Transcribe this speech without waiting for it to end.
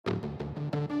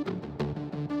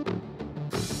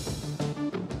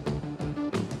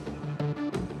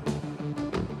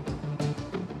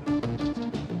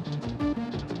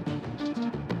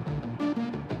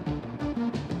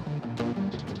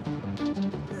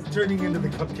turning into the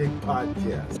Cupcake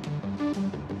Podcast.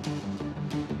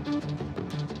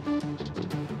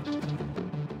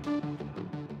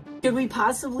 Could we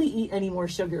possibly eat any more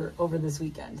sugar over this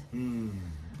weekend? And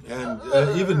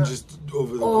even just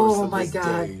over the course of this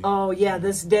day. Oh yeah,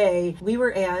 this day. We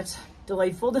were at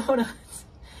Delightful Donuts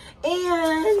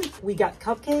and we got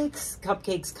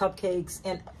cupcakes,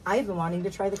 and I've been wanting to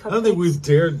try the cupcakes. I don't think we've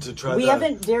dared to try We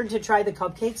haven't dared to try the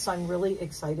cupcakes, so I'm really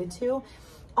excited to.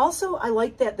 Also, I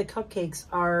like that the cupcakes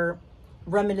are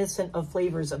reminiscent of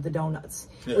flavors of the donuts.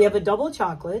 Yeah. We have a double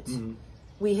chocolate.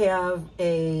 We have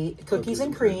a cookies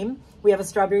and cream. We have a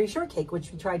strawberry shortcake,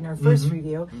 which we tried in our first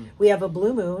review. We have a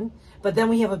blue moon, but then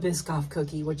we have a Biscoff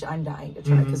cookie, which I'm dying to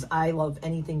try because I love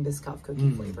anything Biscoff cookie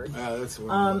flavored. That's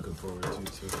what I'm looking forward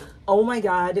to too. Oh my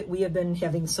God, we have been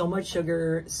having so much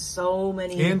sugar, so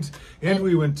many and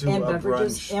we went to a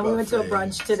brunch. And we went to a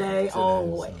brunch today.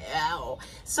 Oh wow!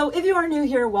 So if you are new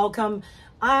here, welcome.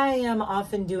 I am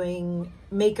often doing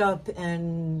makeup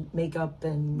and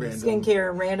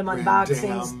skincare, random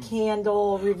unboxings,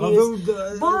 candle reviews.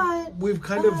 But we've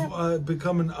kind of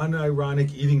become an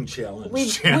unironic eating challenge.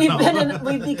 We've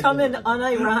become an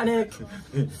unironic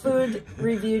food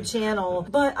review channel.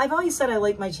 But I've always said I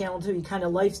like my channel to be kind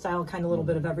of lifestyle, kind of a little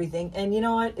bit of everything. And you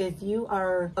know what? If you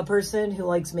are a person who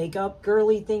likes makeup,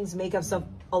 girly things, makeup stuff,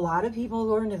 a lot of people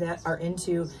who are into that are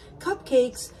into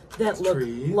cupcakes that look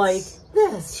like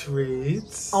this.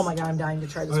 Treats. Oh my God, I'm dying to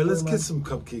try this. All right, let's get some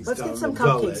cupcakes. Let's get some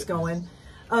cupcakes going.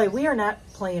 All right, we are not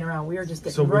playing around. We are just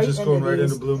getting right into these. So we're just going right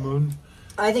into Blue Moon?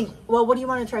 I think, well, what do you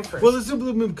want to try first? Well, let's do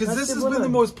Blue Moon, because this has been the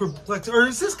most perplexing. Or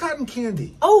is this cotton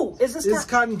candy? Oh, is this It's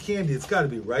cotton candy. It's got to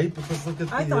be, right? Because look at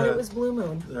the... I thought it was Blue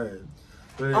Moon. All right.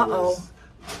 But anyways,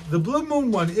 the Blue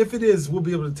Moon one, if it is, we'll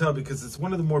be able to tell because it's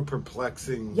one of the more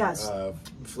perplexing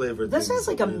flavored This things. has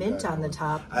like a mint on the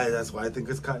top. That's why I think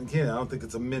it's cotton candy. I don't think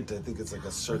it's a mint. I think it's like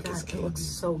a circus candy. It looks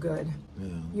so good. Yeah.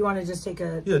 You want to just take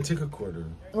a... Yeah, take a quarter.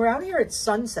 We're out here at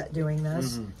sunset doing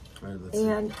this. All right, let's see.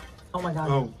 Oh my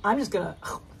God. I'm just going to...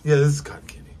 Yeah, this is cotton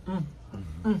candy.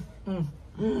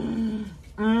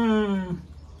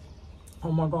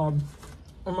 Oh my God.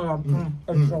 Oh my God.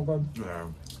 It's so good. Yeah.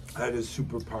 That is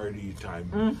super party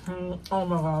time. Oh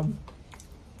my God.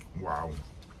 Wow.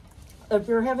 If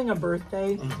you're having a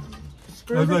birthday,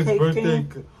 screw the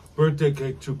cake birthday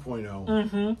cake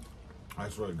 2.0.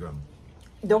 That's really good.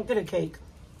 Don't get a cake.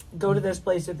 Go to this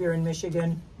place if you're in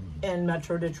Michigan and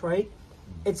Metro Detroit.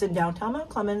 It's in downtown Mount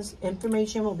Clemens.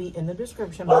 Information will be in the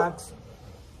description box.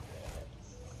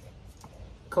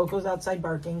 Coco's outside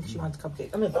barking. She wants a cupcake.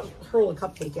 I'm going to hurl a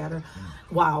cupcake at her.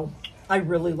 Wow. I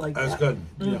really like that. That's good.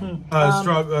 Yeah.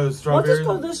 Strawberry. We'll just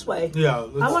go this way. Yeah.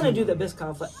 I want to do the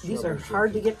Biscoff. These are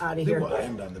hard to get out of here. We'll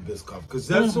end on the Biscoff because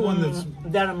that's the one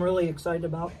that I'm really excited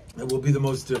about. It will be the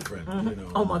most different. You know.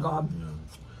 Oh my God. Yeah.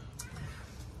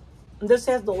 This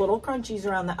has the little crunchies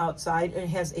around the outside. It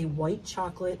has a white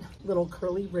chocolate little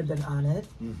curly ribbon on it.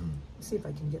 Let's see if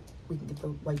we can get the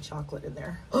white chocolate in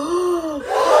there.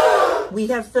 We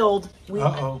have filled. We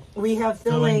have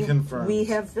filling confirmed. We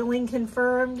have filling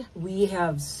confirmed. We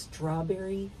have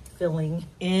strawberry filling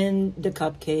in the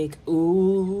cupcake.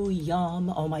 Ooh,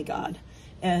 yum. Oh my God.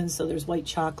 And so there's white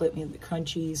chocolate. We have the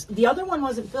crunchies. The other one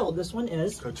wasn't filled. This one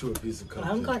is. Cut you a piece of cupcake.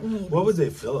 I'm cutting me. What would they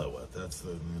fill it with? That's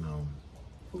the,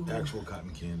 actual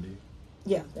cotton candy.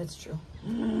 Yeah, that's true.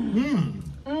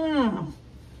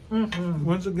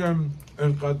 Once again,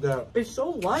 it's got that. It's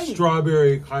so light.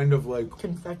 Strawberry kind of like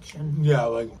confection. Yeah,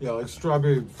 like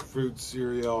strawberry fruit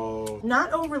cereal.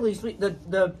 Not overly sweet.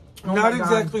 Not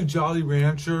exactly Jolly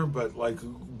Rancher, but like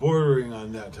bordering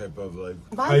on that type of like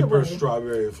hyper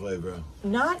strawberry flavor.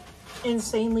 Not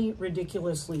insanely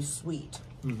ridiculously sweet.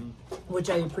 Which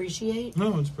I appreciate.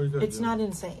 No, it's pretty good. It's not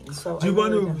insane. So do you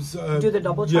want to do the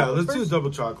double chocolate? Yeah, let's first? do the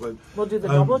double chocolate. We'll do the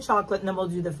double chocolate, and then we'll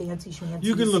do the fancy schmancy.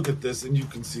 You can look at this, and you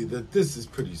can see that this is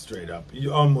pretty straight up.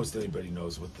 Almost anybody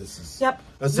knows what this is. Yep.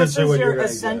 Essentially, this is what your you're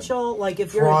essential. Like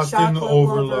if you're frosting a chocolate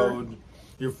overload, lover,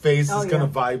 your face is gonna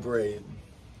vibrate.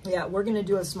 Yeah, we're gonna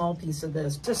do a small piece of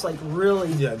this, just like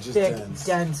really thick,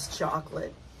 dense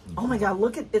chocolate. Oh my God,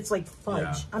 look at, it's like fudge.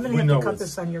 Yeah, I'm going to have to cut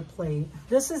this on your plate.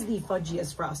 This is the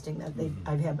fudgiest frosting that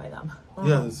I've had by them.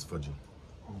 Yeah, this is fudgy.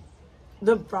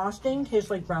 The frosting tastes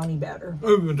like brownie batter.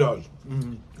 Oh, it does.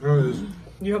 There it is.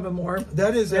 You have a more?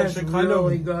 That is actually kind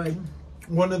really of good.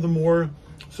 One of the more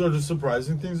sort of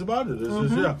surprising things about it is,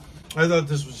 I thought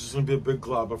this was just going to be a big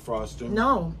glob of frosting.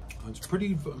 No. It's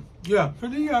pretty,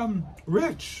 pretty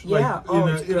rich. Yeah,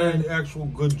 like in an actual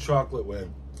good chocolate way.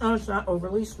 Oh, it's not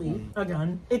overly sweet.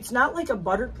 Again, it's not like a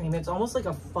buttercream. It's almost like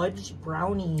a fudge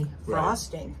brownie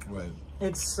frosting. Right.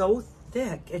 It's so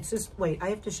thick. It's just, wait, I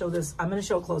have to show this. I'm going to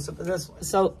show a close-up of this one.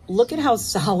 So look at how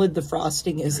solid the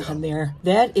frosting is on there.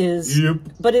 That is,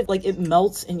 but it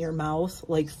melts in your mouth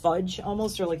like fudge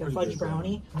almost, or like a fudge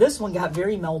brownie. This one got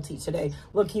very melty today.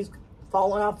 Look, he's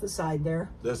falling off the side there.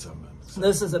 This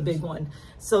is a big one.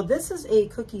 So this is a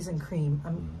cookies and cream.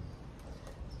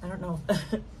 I don't know.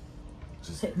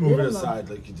 Just move it aside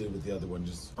like you did with the other one.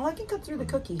 Just I can cut through the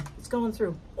cookie. It's going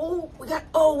through.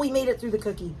 We made it through the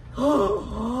cookie.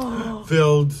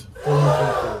 Filled,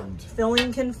 confirmed.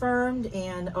 Filling confirmed,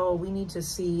 and we need to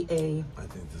see a. I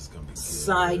think this is gonna be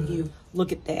side view.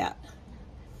 Look at that.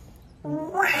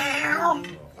 Wow.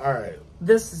 All right.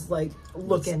 This is like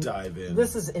looking. Let's dive in.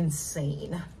 This is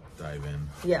insane. Dive in.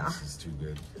 Yeah. This is too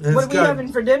good. What are we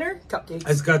having for dinner? Cupcakes.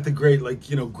 It's got the great,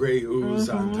 gray ooze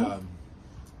on top.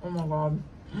 Oh my god.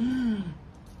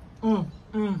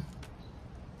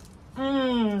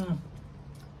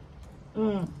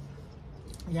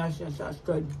 Yes, that's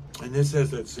good. And this has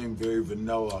that same very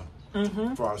vanilla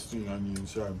frosting on the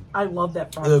inside. I love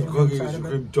that frosting. The cookies and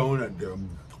cream donut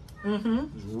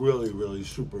it's really, really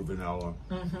super vanilla.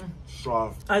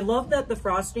 Soft. I love that the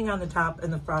frosting on the top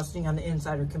and the frosting on the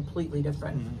inside are completely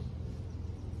different.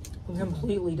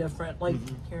 Completely different. Like,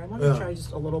 here, I want to try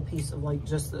just a little piece of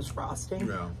just this frosting.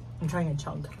 Yeah. I'm trying a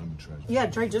chunk. I'm trying. Yeah,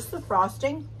 try just the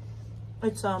frosting.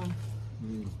 It's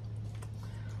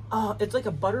it's like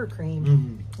a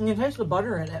buttercream. You can taste the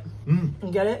butter in it.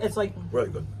 You get it? It's like really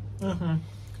good.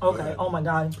 Okay. Oh my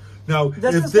god. Now,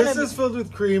 if this is filled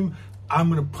with cream, I'm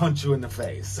gonna punch you in the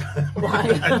face.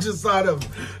 Right. Just out of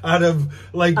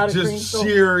just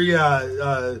sheer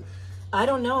I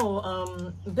don't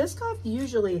know. Biscoff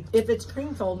usually, if it's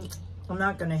cream filled, I'm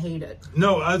not gonna hate it.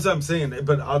 No, as I'm saying,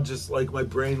 but I'll just my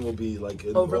brain will be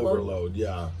in overload.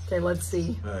 Yeah. Okay, let's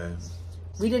see. All right.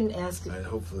 We didn't ask. All right,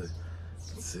 hopefully.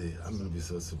 Let's see. I'm gonna be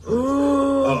so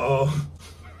surprised.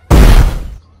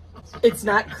 It's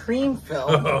not cream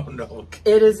filled. Oh no.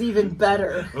 It is even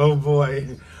better. Oh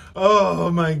boy. Oh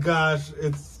my gosh.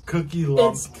 It's cookie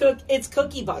lump. It's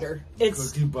cookie butter.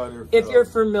 It's cookie butter. If you're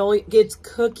familiar, it's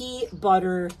cookie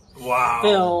butter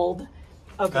filled.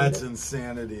 Okay. That's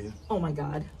insanity. Oh my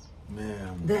god.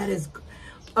 Man. That is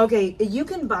okay. You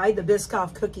can buy the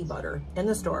Biscoff cookie butter in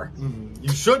the store.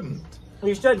 You shouldn't.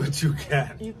 You should. But you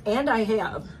can. And I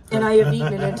have. And I have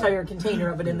eaten an entire container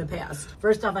of it in the past.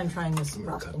 First off, I'm trying this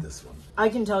frosting. Cut this one. I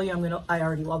can tell you I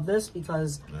already love this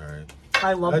because all right.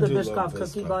 I love the Biscoff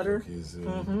cookie butter. Cookies,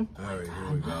 All right,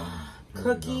 here we go.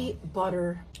 Cookie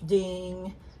butter.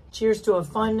 Ding. Cheers to a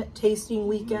fun tasting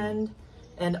weekend.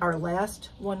 And our last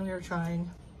one we were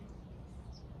trying.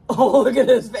 Oh, look at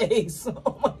his face.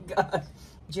 Oh my god.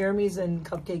 Jeremy's in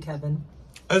cupcake heaven.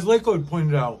 As Leiko had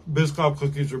pointed out, Biscoff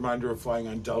cookies remind her of flying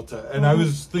on Delta. And I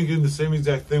was thinking the same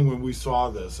exact thing when we saw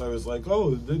this. I was like,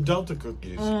 oh, the Delta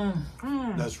cookies.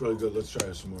 That's really good. Let's try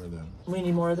some more of that. We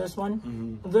need more of this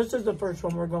one? This is the first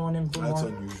one we're going in for more. That's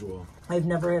unusual. I've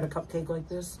never had a cupcake like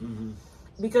this.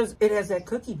 Because it has that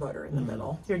cookie butter in the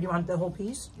middle. Here, do you want the whole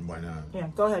piece? Why not? Yeah,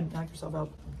 go ahead. Knock yourself out.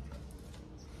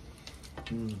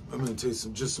 I'm going to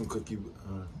taste just some cookie.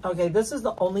 Okay, this is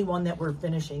the only one that we're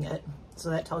finishing it. So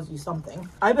that tells you something.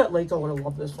 I bet Leiko would have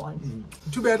loved this one.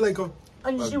 Too bad, Leiko.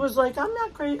 And she was like, I'm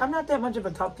not that much of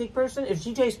a cupcake person. If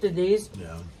she tasted these.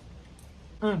 Yeah.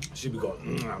 She'd be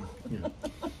going,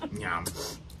 yum.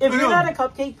 If you're not a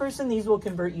cupcake person, these will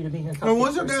convert you to being a cupcake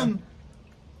once again,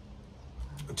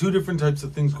 two different types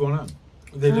of things going on.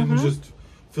 They didn't just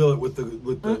fill it with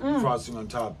the frosting on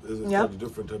top. It's got a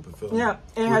different type of filling. Yeah,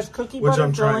 it has cookie butter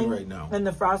I'm filling trying right now. And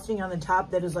the frosting on the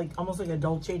top that is almost like a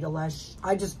dulce de leche.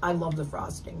 I love the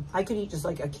frosting. I could eat just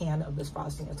like a can of this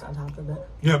frosting that's on top of it.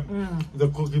 Yep, the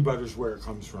cookie butter's where it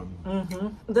comes from.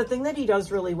 The thing that he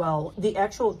does really well, the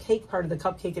actual cake part of the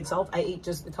cupcake itself, I ate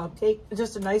just the cupcake.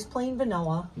 Just a nice plain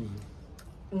vanilla.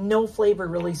 No flavor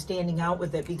really standing out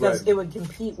with it because it would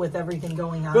compete with everything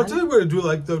going on. But I'll tell you what I do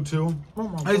like though too. Oh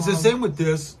my God. It's the same with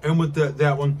this and with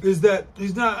that one. Is that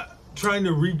he's not trying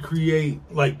to recreate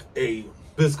like a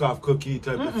Biscoff cookie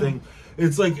type of thing.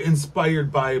 It's like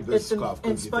inspired by a Biscoff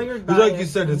cookie. Inspired by like you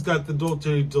said, it's got the dulce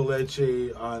de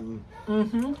leche on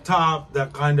top.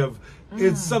 That kind of.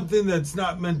 It's something that's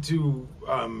not meant to.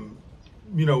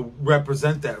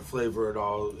 Represent that flavor at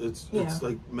all. It's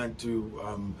like meant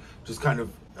to just kind of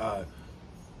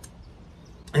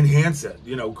enhance it,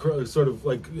 sort of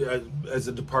like as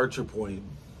a departure point.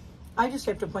 I just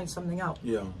have to point something out.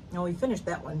 Yeah. No, we finished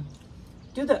that one.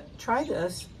 Try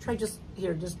this. Try just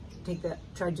take that.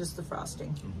 Try just the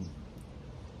frosting.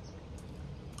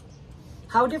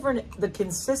 How different the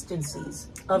consistencies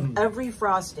of every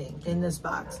frosting in this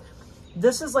box.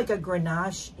 This is like a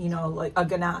Grenache, you know, like a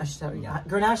Ganache. Sorry,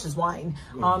 Grenache is wine.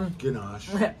 Ganache.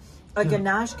 A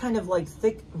Ganache kind of like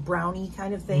thick brownie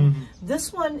kind of thing.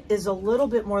 This one is a little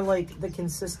bit more like the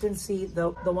consistency, the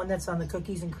one that's on the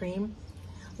cookies and cream.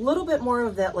 A little bit more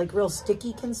of that like real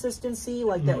sticky consistency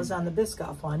like that was on the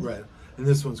Biscoff one. Right. And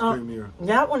this one's creamier.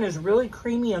 That one is really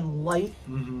creamy and light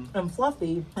and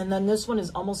fluffy. And then this one is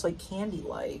almost like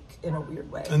candy-like in a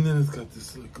weird way. And then it's got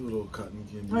this like little cotton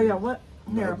candy. Oh yeah, what?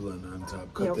 Madeline on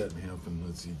top. Cut that in half and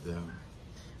let's eat that.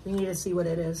 We need to see what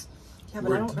it is. Yeah,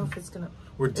 but I don't know if it's gonna.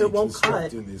 We're it won't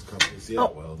cut. in these cupcakes. Yeah,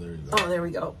 well, there you go. Oh, there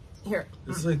we go. Here.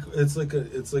 It's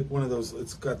like one of those.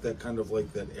 It's got that kind of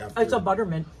like that after. It's a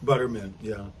buttermint. Buttermint,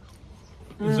 yeah.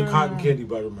 It's a cotton candy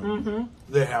buttermint.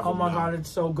 They have. Oh my god, it's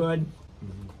so good.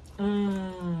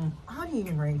 How do you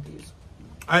even rank these?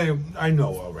 I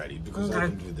know already because I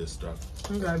can do this stuff.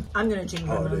 Okay, I'm gonna change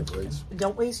my Holiday mind. plates.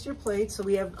 Don't waste your plate. So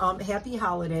we have happy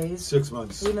holidays. 6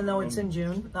 months. Even though it's in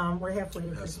June, we're halfway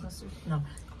to Christmas. No.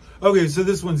 Okay, so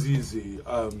this one's easy.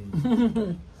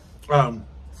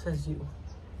 Says you.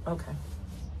 Okay.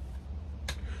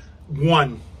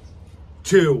 1,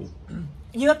 2.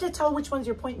 You have to tell which ones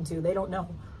you're pointing to. They don't know.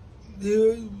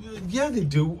 Yeah, they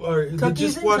do. They Cookies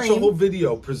just and watch cream. the whole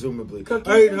video, presumably.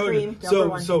 Cookies and cream.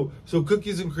 So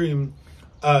cookies and cream,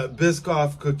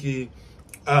 Biscoff cookie,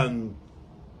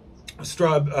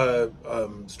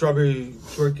 strawberry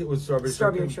shortcake with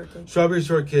strawberry shortcake. Strawberry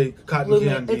shortcake, cotton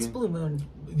candy. It's Blue Moon.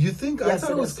 You think? Yes,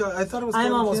 I thought it was.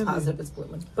 I'm almost candy. positive it's Blue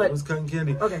Moon, but it was cotton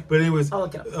candy. Okay, but anyways, I'll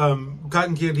look it up.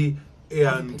 Cotton candy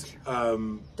and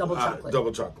double chocolate.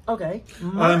 Double chocolate. Okay.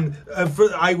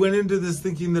 I went into this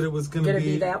thinking that it was going to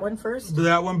be that one first.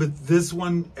 That one, but this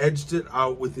one edged it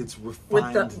out with its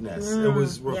refinedness. It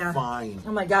was refined. Yeah.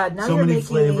 Oh my god! Now so you're many making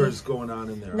flavors going on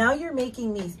in there. Now you're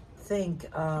making me think.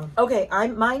 Okay,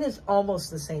 mine is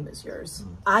almost the same as yours.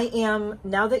 I am,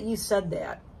 now that you said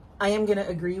that, I am going to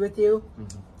agree with you.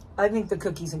 I think the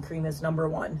cookies and cream is number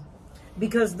one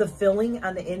because the filling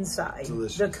on the inside,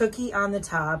 the cookie on the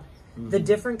top, the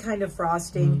different kind of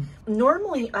frosting.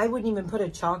 Normally, I wouldn't even put a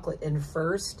chocolate in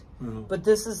first, but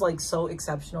this is like so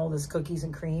exceptional. This cookies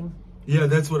and cream. Yeah,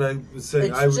 that's what I was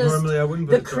saying. I wouldn't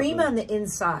put the cream on the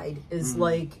inside is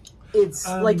like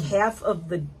like half of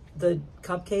the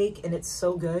cupcake, and it's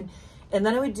so good. And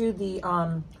then I would do the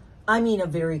I mean a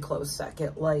very close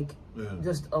second, like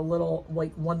just a little,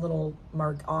 like one little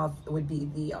mark off would be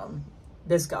the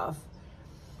Biscoff.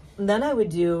 And then I would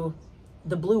do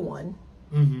the blue one,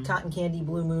 cotton candy,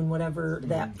 Blue Moon, whatever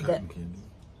that candy.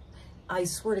 I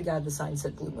swear to God, the sign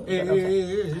said Blue Moon.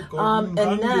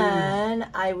 And then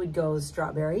I would go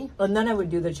strawberry, and then I would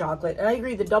do the chocolate. And I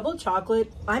agree, the double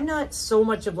chocolate. I'm not so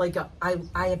much of like I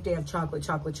have to have chocolate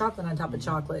on top of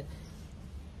chocolate.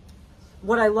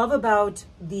 What I love about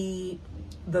the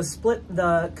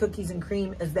cookies and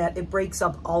cream is that it breaks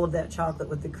up all of that chocolate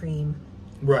with the cream.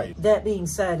 Right. That being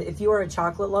said, if you are a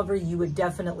chocolate lover, you would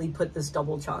definitely put this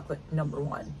double chocolate number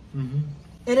one. And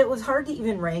it was hard to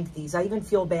even rank these. I even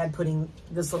feel bad putting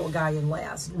this little guy in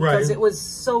last because it was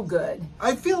so good.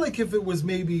 I feel like if it was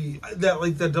maybe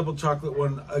that double chocolate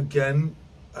one again,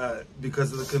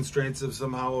 because of the constraints of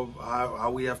somehow how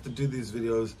we have to do these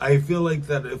videos, I feel like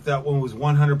that if that one was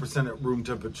 100% at room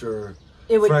temperature,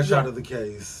 fresh out of the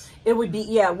case. It would be,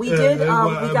 we did, we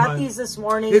got these this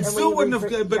morning. It still wouldn't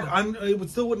have, it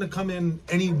still wouldn't have come in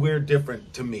anywhere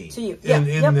different to me. To you.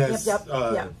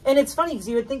 And it's funny because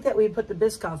you would think that we'd put the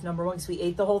Biscoff number one because we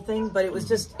ate the whole thing, but it was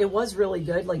just, it was really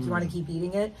good. Like, you want to keep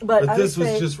eating it. But this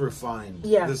was just refined.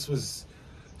 Yeah. This was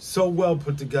so well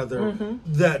put together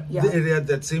that it had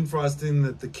that same frosting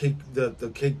that the cake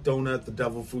donut, the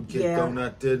devil food cake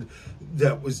donut did.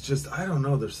 That was just, I don't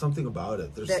know, there's something about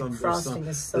it. There's frosting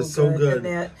is so good.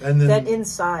 And then that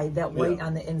inside, that white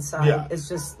on the inside is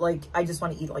just like, I just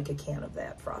want to eat like a can of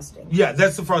that frosting. Yeah,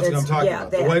 that's the frosting I'm talking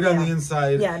about. The white on the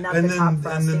inside. Yeah, not the top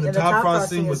frosting. And then the top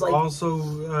frosting was like,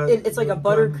 also it's like a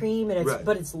buttercream, and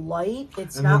but it's light.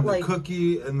 It's not like the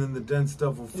cookie, and then the dense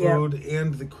devil food,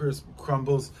 and the crisp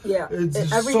crumbles. Yeah, it's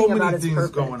so many things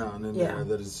going on in there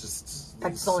that is just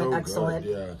excellent. Good.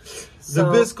 Yeah, the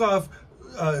Biscoff,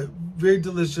 very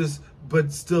delicious,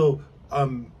 but still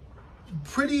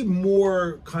pretty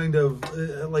more kind of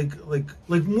like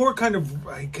more kind of,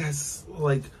 I guess,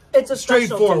 like it's a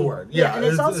straightforward. Yeah, and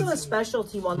it's also a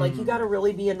specialty one. Like you got to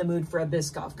really be in the mood for a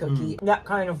Biscoff cookie, that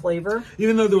kind of flavor.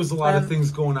 Even though there was a lot of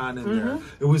things going on in there,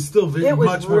 it was still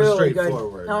much more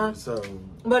straightforward.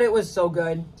 But it was so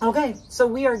good. Okay, so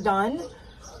we are done,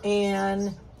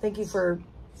 and thank you for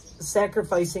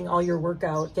sacrificing all your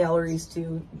workout calories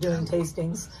to doing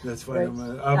tastings. That's fine.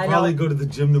 Right? I'll probably go to the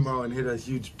gym tomorrow and hit a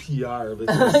huge PR.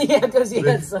 Because, yeah, because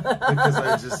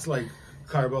I just like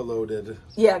carbo loaded.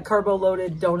 Yeah, carbo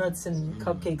loaded donuts and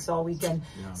cupcakes all weekend.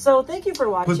 Yeah. So thank you for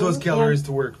watching. Put those calories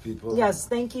to work, people. Yes,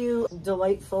 thank you,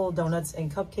 Delightful Donuts and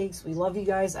Cupcakes. We love you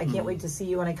guys. I can't wait to see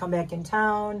you when I come back in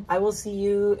town. I will see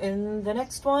you in the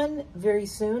next one very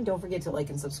soon. Don't forget to like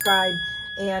and subscribe.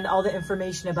 And all the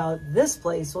information about this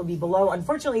place will be below.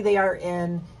 Unfortunately, they are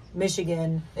in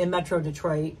Michigan, in Metro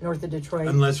Detroit, north of Detroit.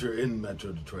 Unless you're in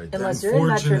Metro Detroit. Unless you're in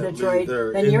Metro Detroit,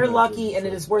 then you're lucky and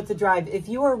it is worth the drive. If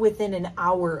you are within an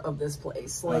hour of this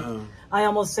place, like I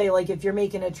almost say, like if you're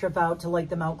making a trip out to like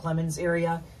the Mount Clemens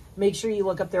area, make sure you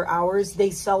look up their hours.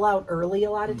 They sell out early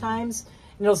a lot of times.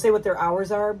 And it'll say what their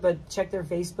hours are, but check their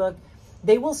Facebook.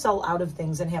 They will sell out of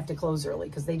things and have to close early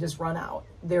because they just run out.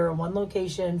 They're in one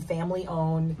location, family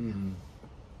owned.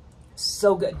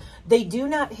 So good. They do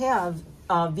not have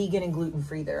vegan and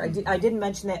gluten-free there. I didn't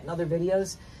mention that in other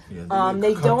videos. Yeah,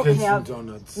 they don't have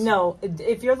donuts. No,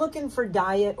 if you're looking for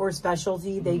diet or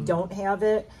specialty, they don't have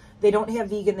it. They don't have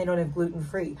vegan, they don't have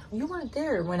gluten-free. You weren't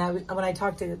there when I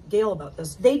talked to Gail about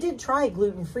this. They did try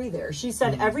gluten-free there. She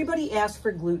said everybody asked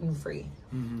for gluten-free.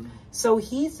 So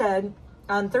he said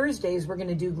on Thursdays we're going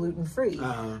to do gluten-free.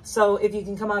 So if you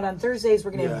can come out on Thursdays,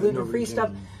 we're going to have gluten-free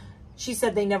stuff. She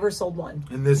said they never sold one.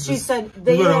 And this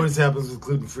what always happens with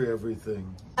gluten-free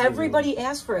everything. Everybody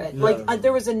asked for it. Yeah. Like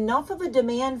there was enough of a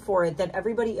demand for it that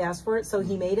everybody asked for it, so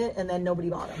he made it, and then nobody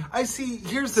bought it. I see.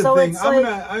 Here's the thing. I'm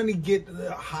gonna get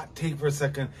a hot take for a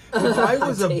second. If I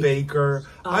was a baker,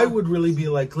 I would really be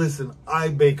like, listen, I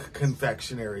bake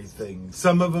confectionery things.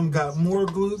 Some of them got more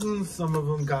gluten, some of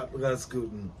them got less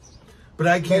gluten. But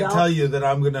I can't tell you that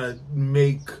I'm going to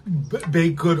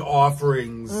bake good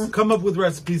offerings, come up with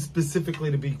recipes specifically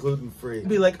to be gluten-free.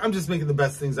 Be like, I'm just making the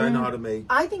best things I know how to make.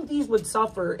 I think these would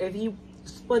suffer if you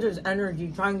split his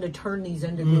energy trying to turn these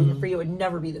into gluten-free. It would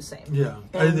never be the same. Yeah.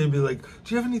 They'd be like,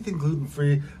 do you have anything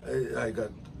gluten-free? I got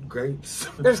grapes.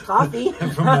 There's coffee.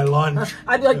 For my lunch.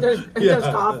 I'd be like, there's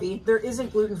coffee. There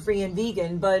isn't gluten-free and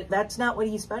vegan, but that's not what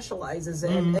he specializes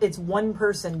in. It's one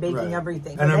person baking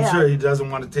everything. And I'm sure he doesn't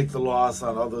want to take the loss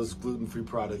on all those gluten-free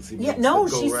products he makes that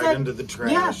go right into the trash.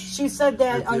 Yeah, she said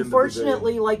that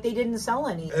unfortunately, like they didn't sell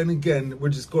any. And again, we're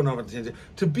just going off on a tangent.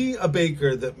 To be a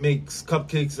baker that makes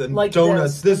cupcakes and like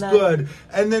donuts this good,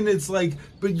 and then it's like,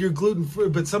 but you're gluten-free,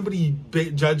 but somebody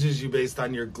judges you based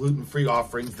on your gluten-free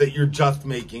offerings that you're just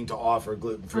making to offer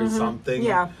gluten-free something.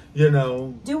 Yeah. You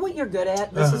know. Do what you're good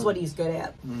at. This is what he's good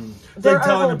at. They're like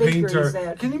telling a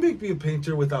painter, can you make me a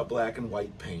painter without black and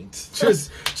white paint?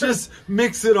 Just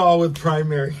mix it all with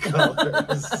primary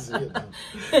colors. You know.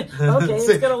 Okay, it's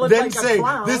going to look like a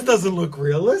clown. This doesn't look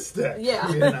realistic. Yeah.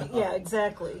 You know? Yeah,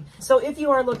 exactly. So if you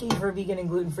are looking for vegan and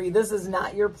gluten-free, this is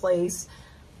not your place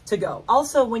to go.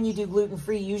 Also, when you do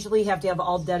gluten-free, you usually have to have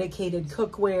all dedicated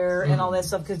cookware and all that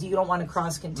stuff because you don't want to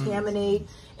cross-contaminate,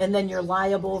 and then you're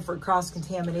liable for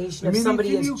cross-contamination if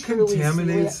somebody is truly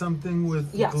contaminate something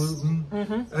with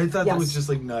gluten. I thought that was just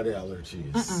like nut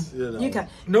allergies. You know? You can.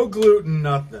 No gluten,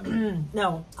 nothing.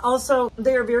 No. Also,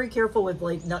 they are very careful with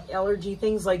like nut allergy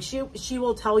things. Like she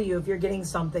will tell you if you're getting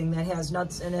something that has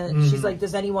nuts in it. She's like,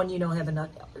 does anyone you know have a nut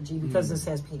allergy because this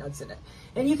has peanuts in it?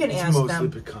 And you can ask them. Mostly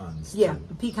pecans. Yeah,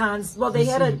 pecans. Well, they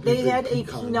had a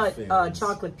peanut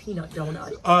chocolate peanut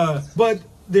donut. But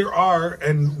there are,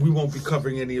 and we won't be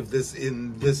covering any of this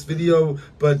in this video,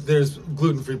 but there's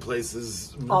gluten-free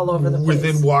places all over the place.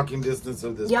 Within walking distance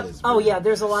of this place. Oh yeah,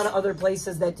 there's a lot of other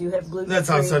places that do have gluten-free. That's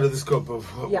outside of the scope of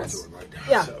what we're doing right now.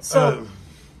 Yeah. So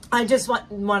I just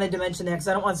wanted to mention that because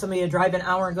I don't want somebody to drive an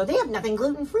hour and go, they have nothing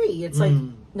gluten-free. It's like,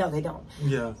 no, they don't.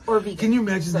 Yeah. Or vegan. Can you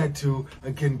imagine that too?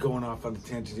 Again, going off on the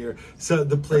tangent here. So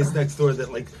the place next door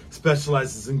that like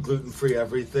specializes in gluten-free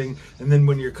everything, and then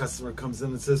when your customer comes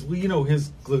in and says, well, you know,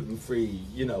 his gluten-free,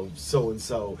 you know,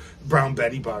 so-and-so Brown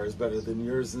Betty bar is better than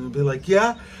yours, and it'll be like,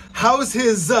 yeah, how's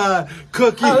his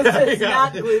cookie? How's his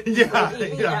not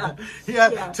gluten-free?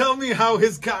 Yeah. Tell me how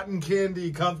his cotton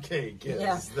candy cupcake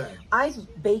is then. I've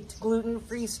baked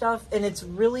gluten-free stuff, and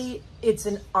it's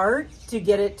an art to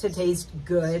get it to taste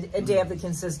good and to have the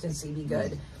consistency be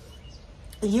good.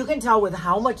 You can tell with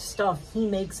how much stuff he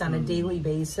makes on a daily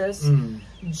basis,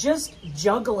 just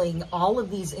juggling all of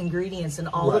these ingredients and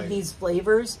all of these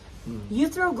flavors. You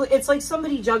throw, it's like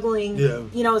somebody juggling,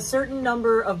 you know, a certain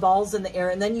number of balls in the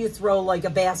air, and then you throw like a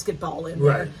basketball in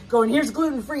there, going, here's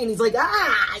gluten-free, and he's like,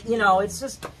 you know, it's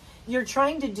just, you're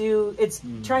trying to do,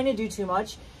 trying to do too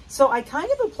much. So I kind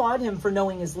of applaud him for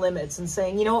knowing his limits and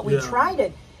saying, you know what, we tried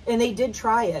it. And they did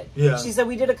try it. Yeah. She said,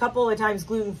 we did a couple of times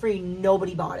gluten-free.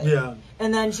 Nobody bought it. Yeah.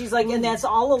 And then she's like, and that's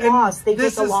all a loss. They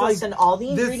take a loss in all the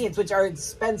ingredients, which are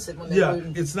expensive when they're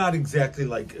gluten. It's not exactly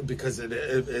like, because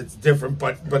it's different,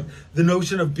 but the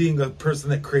notion of being a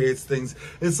person that creates things,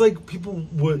 it's like people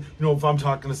would, you know, if I'm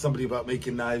talking to somebody about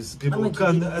making knives, people will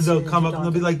come, they'll come up and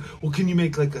they'll be like, well, can you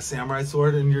make like a samurai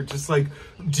sword? And you're just like,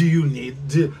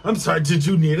 I'm sorry, did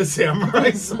you need a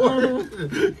samurai sword?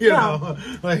 You know,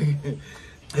 like,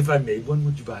 if I made one,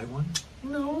 would you buy one?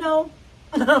 No.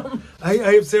 I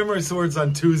have samurai swords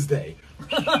on Tuesday.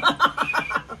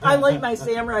 I like my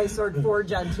samurai sword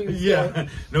forge on Tuesday. Yeah,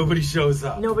 nobody shows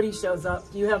up. Nobody shows up.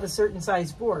 You have a certain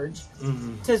size forge.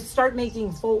 To start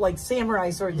making full, like,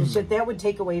 samurai swords and shit, that would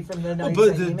take away from the knives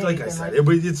that you make. Like I said,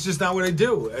 it's just not what I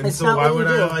do. And so why would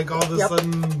I, like, all of a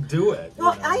sudden do it?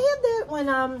 Well, I had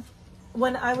that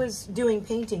when I was doing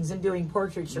paintings and doing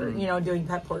portraiture, you know, doing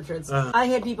pet portraits. I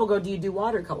had people go, do you do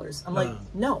watercolors? I'm like,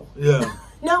 no. Yeah.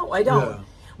 No, I don't. Yeah.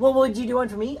 Well, would you do one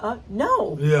for me?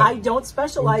 No. Yeah. I don't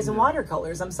specialize in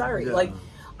watercolors. I'm sorry. Yeah. Like,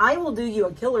 I will do you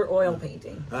a killer oil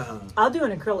painting. I'll do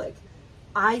an acrylic.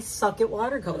 I suck at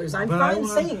watercolors. I'm fine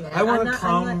saying that. I want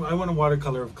a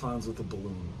watercolor of clowns with a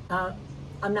balloon.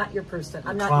 I'm not your person.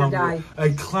 I'm not your guy.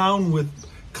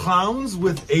 Clowns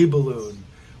with a balloon.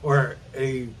 Or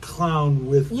a clown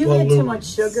with balloons. You had too much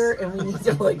sugar, and we need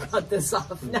to, like, cut this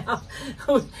off now.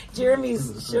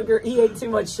 Jeremy's sugar, he ate too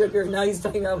much sugar. Now he's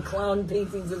talking about clown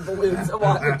paintings and balloons and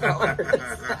watercolors.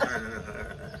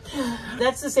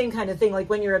 That's the same kind of thing.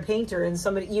 Like when you're a painter and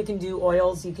somebody, you can do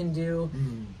oils, you can do...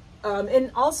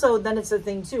 and also, then it's a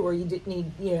thing, too, where you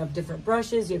have different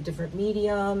brushes, you have different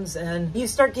mediums, and you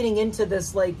start getting into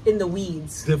this, like, in the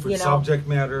weeds. Different subject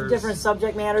matters. Different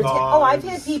subject matters. Dogs, I've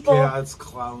had people... Cats,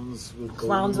 clowns with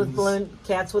balloons.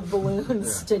 Cats with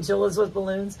balloons, chinchillas with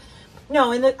balloons.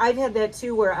 No, and I've had that,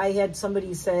 too, where I had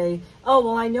somebody say, oh,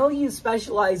 well, I know you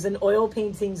specialize in oil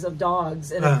paintings of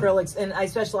dogs and acrylics, and I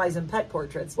specialize in pet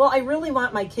portraits. Well, I really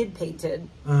want my kid painted.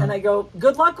 And I go,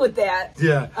 good luck with that.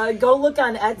 Yeah. Go look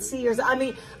on Etsy or something. I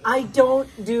mean, I don't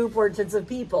do portraits of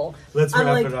people. Let's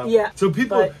wrap it up. Yeah. So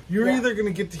people, you're either going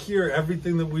to get to hear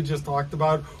everything that we just talked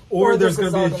about, or there's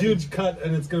going to be a huge cut,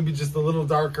 and it's going to be just a little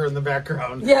darker in the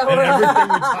background. Yeah. And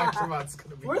everything we talked about is going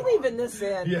to be We're leaving this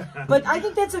in. Yeah. But I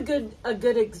think that's a good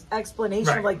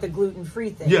explanation of, like, the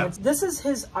gluten-free thing. Yeah. This is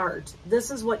his art.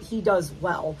 This is what he does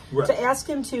well. Right. To ask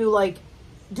him to, like,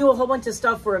 do a whole bunch of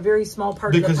stuff for a very small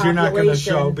part of the population. Because you're not going to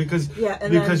show,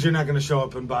 because you're not going to show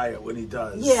up and buy it when he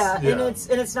does. Yeah, and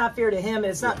it's not fair to him, and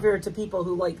it's not fair to people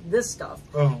who like this stuff.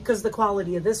 Because the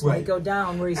quality of this might go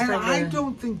down where he's trying to... I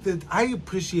don't think that... I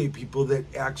appreciate people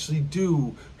that actually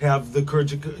do have the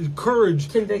courage...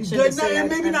 Conviction to say...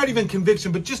 Maybe not even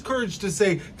conviction, but just courage to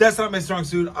say, that's not my strong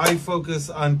suit. I focus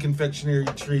on confectionery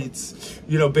treats,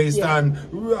 you know, based on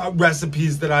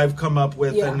recipes that I've come up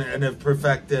with and have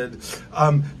perfected.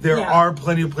 There are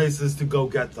plenty of places to go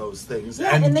get those things.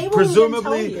 Yeah, and they will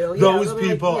presumably even tell you. Those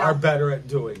people are better at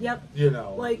doing it. Yep. You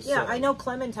know. Like, I know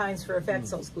Clementine's for a fact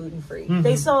sells gluten-free.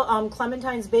 They sell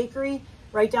Clementine's Bakery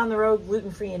right down the road,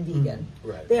 gluten-free and vegan.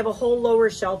 Right. They have a whole lower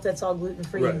shelf that's all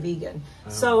gluten-free and vegan.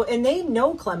 So, and they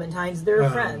know Clementine's, they're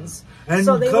friends. And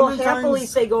so they will happily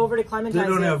say, go over to Clementine's.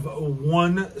 They don't have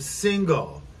one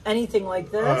single... anything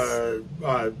like this?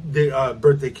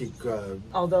 Birthday cake.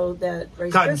 Although that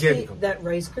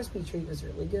Rice Krispie treat was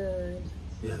really good.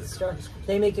 Yeah,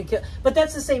 they make a kill. But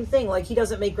that's the same thing. Like, he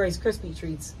doesn't make Rice Krispie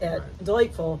treats at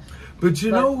Delightful. But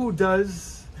you know who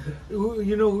does?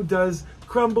 You know who does?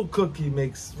 Crumble Cookie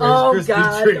makes Rice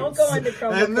Krispie treats. Don't go into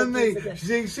Crumble And then they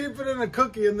shape it in a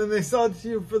cookie, and then they sell it to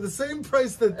you for the same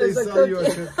price that they sell you a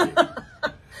cookie.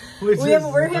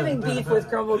 We're having beef with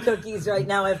Crumble Cookies right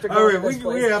now after going to this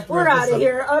place. We're out of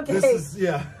here. Okay.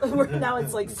 Now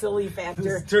it's like Silly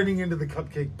Factor. It's turning into the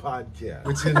Cupcake Podcast,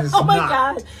 which it is oh my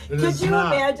God. Could you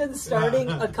imagine starting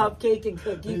a cupcake and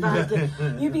cookie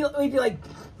podcast? We'd be like,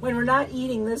 when we're not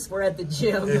eating this, we're at the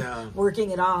gym working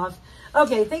it off.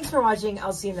 Okay, thanks for watching.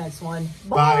 I'll see you next one.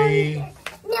 Bye. Bye.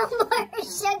 No more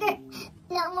sugar.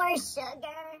 No more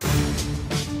sugar.